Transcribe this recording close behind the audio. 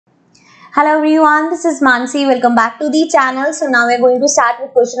Hello everyone, this is Mansi. Welcome back to the channel. So now we are going to start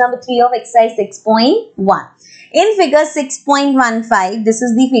with question number 3 of exercise 6.1. In figure 6.15, this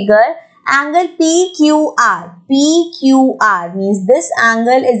is the figure. Angle PQR. PQR means this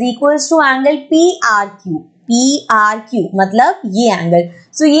angle is equals to angle PRQ. PRQ मतलब ये angle.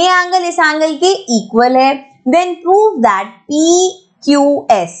 So ये angle इस angle के equal है. Then prove that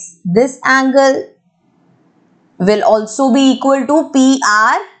PQS, this angle will also be equal to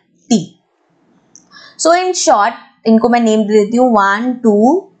PRT. So in short, इनको मैं name दे देती हूँ 1, 2,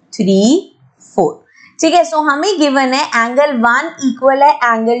 3, 4. ठीक है. सो हमें गिवन है एंगल 1 इक्वल है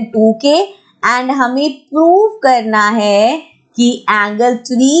एंगल 2 के एंड हमें प्रूव करना है कि एंगल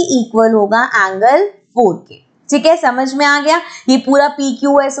 3 इक्वल होगा एंगल 4 के. ठीक है, समझ में आ गया. ये पूरा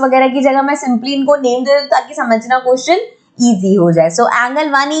PQS वगैरह की जगह मैं सिंपली इनको नेम दे दूँ ताकि समझना क्वेश्चन इजी हो जाए. सो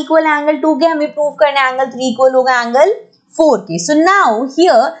एंगल 1 इक्वल एंगल 2 के, हमें प्रूव करना है एंगल 3 इक्वल होगा एंगल 4 के. सो नाउ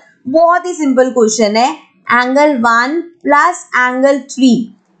हियर बहुत ही सिंपल क्वेश्चन है. एंगल 1 प्लस एंगल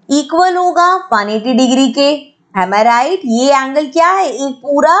 3 इक्वल होगा 180 डिग्री के. एम आई राइट? ये एंगल क्या है? एक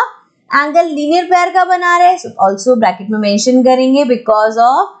पूरा एंगल लीनियर पेयर का बना रहे हैं. सो ऑल्सो ब्रैकेट में मेंशन करेंगे बिकॉज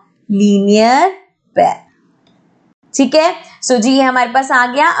ऑफ लीनियर पेयर. ठीक है. सो जी ये हमारे पास आ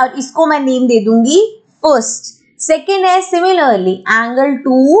गया और इसको मैं नेम दे दूंगी फर्स्ट. सेकेंड है सिमिलरली एंगल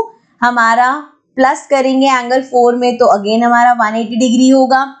 2 हमारा प्लस करेंगे एंगल 4 में तो अगेन हमारा 180 डिग्री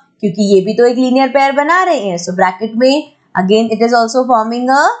होगा क्योंकि ये भी तो एक लीनियर पेयर बना रहे हैं. सो ब्रैकेट में again it is also forming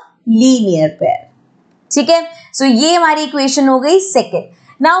a linear pair. ठीक है. सो ये हमारी इक्वेशन हो गई second.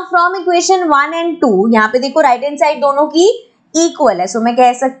 Now from equation 1 and 2 यहाँ पे देखो राइट हैंड साइड दोनों की इक्वल है. सो मैं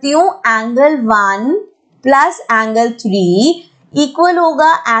कह सकती हूँ एंगल 1 प्लस एंगल 3 इक्वल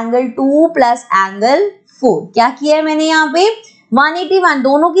होगा एंगल 2 प्लस एंगल 4. क्या किया है मैंने यहाँ पे? 181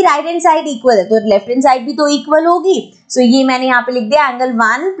 दोनों की राइट हैंड साइड इक्वल है तो लेफ्ट हैंड साइड भी तो इक्वल होगी. सो ये मैंने यहाँ पे लिख दिया एंगल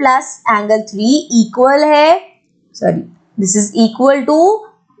 1 प्लस एंगल 3 इक्वल है, sorry this is equal to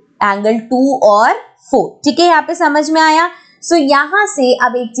angle 2 और 4. ठीक है, यहाँ पे समझ में आया. सो यहाँ से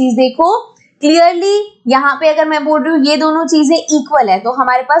अब एक चीज देखो क्लियरली, यहाँ पे अगर मैं बोल रही हूँ ये दोनों चीजें इक्वल है तो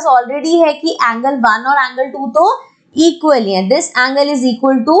हमारे पास ऑलरेडी है कि एंगल 1 और एंगल 2 तो इक्वल ही है. This angle is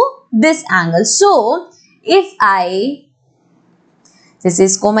equal to this angle. So if I, जैसे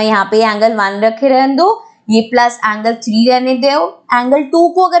इसको मैं यहाँ पे एंगल 1 रखे रहने दो, ये प्लस एंगल 3 रहने दो. एंगल 2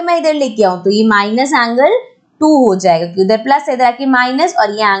 को अगर मैं इधर लेके आऊं तो ये माइनस एंगल 2 हो जाएगा क्योंकि उधर प्लस है, इधर आके माइनस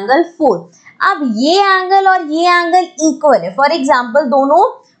और ये एंगल 4. अब ये एंगल और ये एंगल इक्वल है. फॉर एग्जांपल दोनों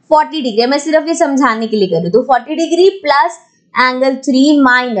 40 डिग्री, मैं सिर्फ ये समझाने के लिए कर रही हूँ. तो 40 degree plus angle 3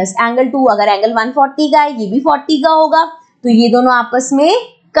 minus angle 2, अगर एंगल 1 40 का है ये भी 40 का होगा तो ये दोनों आपस में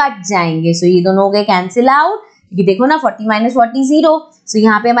कट जाएंगे. सो ये दोनों हो गए कैंसिल आउट. ये देखो ना 40 माइनस 40 0. सो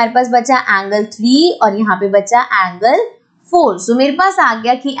यहाँ पे हमारे पास बचा एंगल 3 और यहाँ पे बचा एंगल 4. सो मेरे पास आ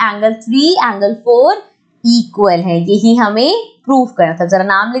गया कि एंगल 3 एंगल 4 इक्वल है. यही हमें प्रूव करना था. जरा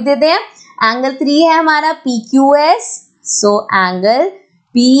नाम लिख देते हैं. एंगल 3 है हमारा PQS. So angle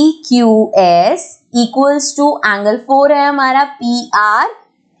PQS equals to angle 4 है हमारा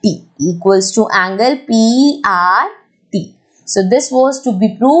PRT equals to angle PRT. So this was to be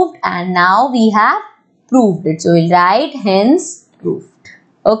proved and now we have proved it. So we'll write hence proved.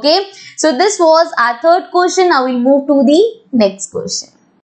 Okay. So this was our third question. Now we'll move to the next question.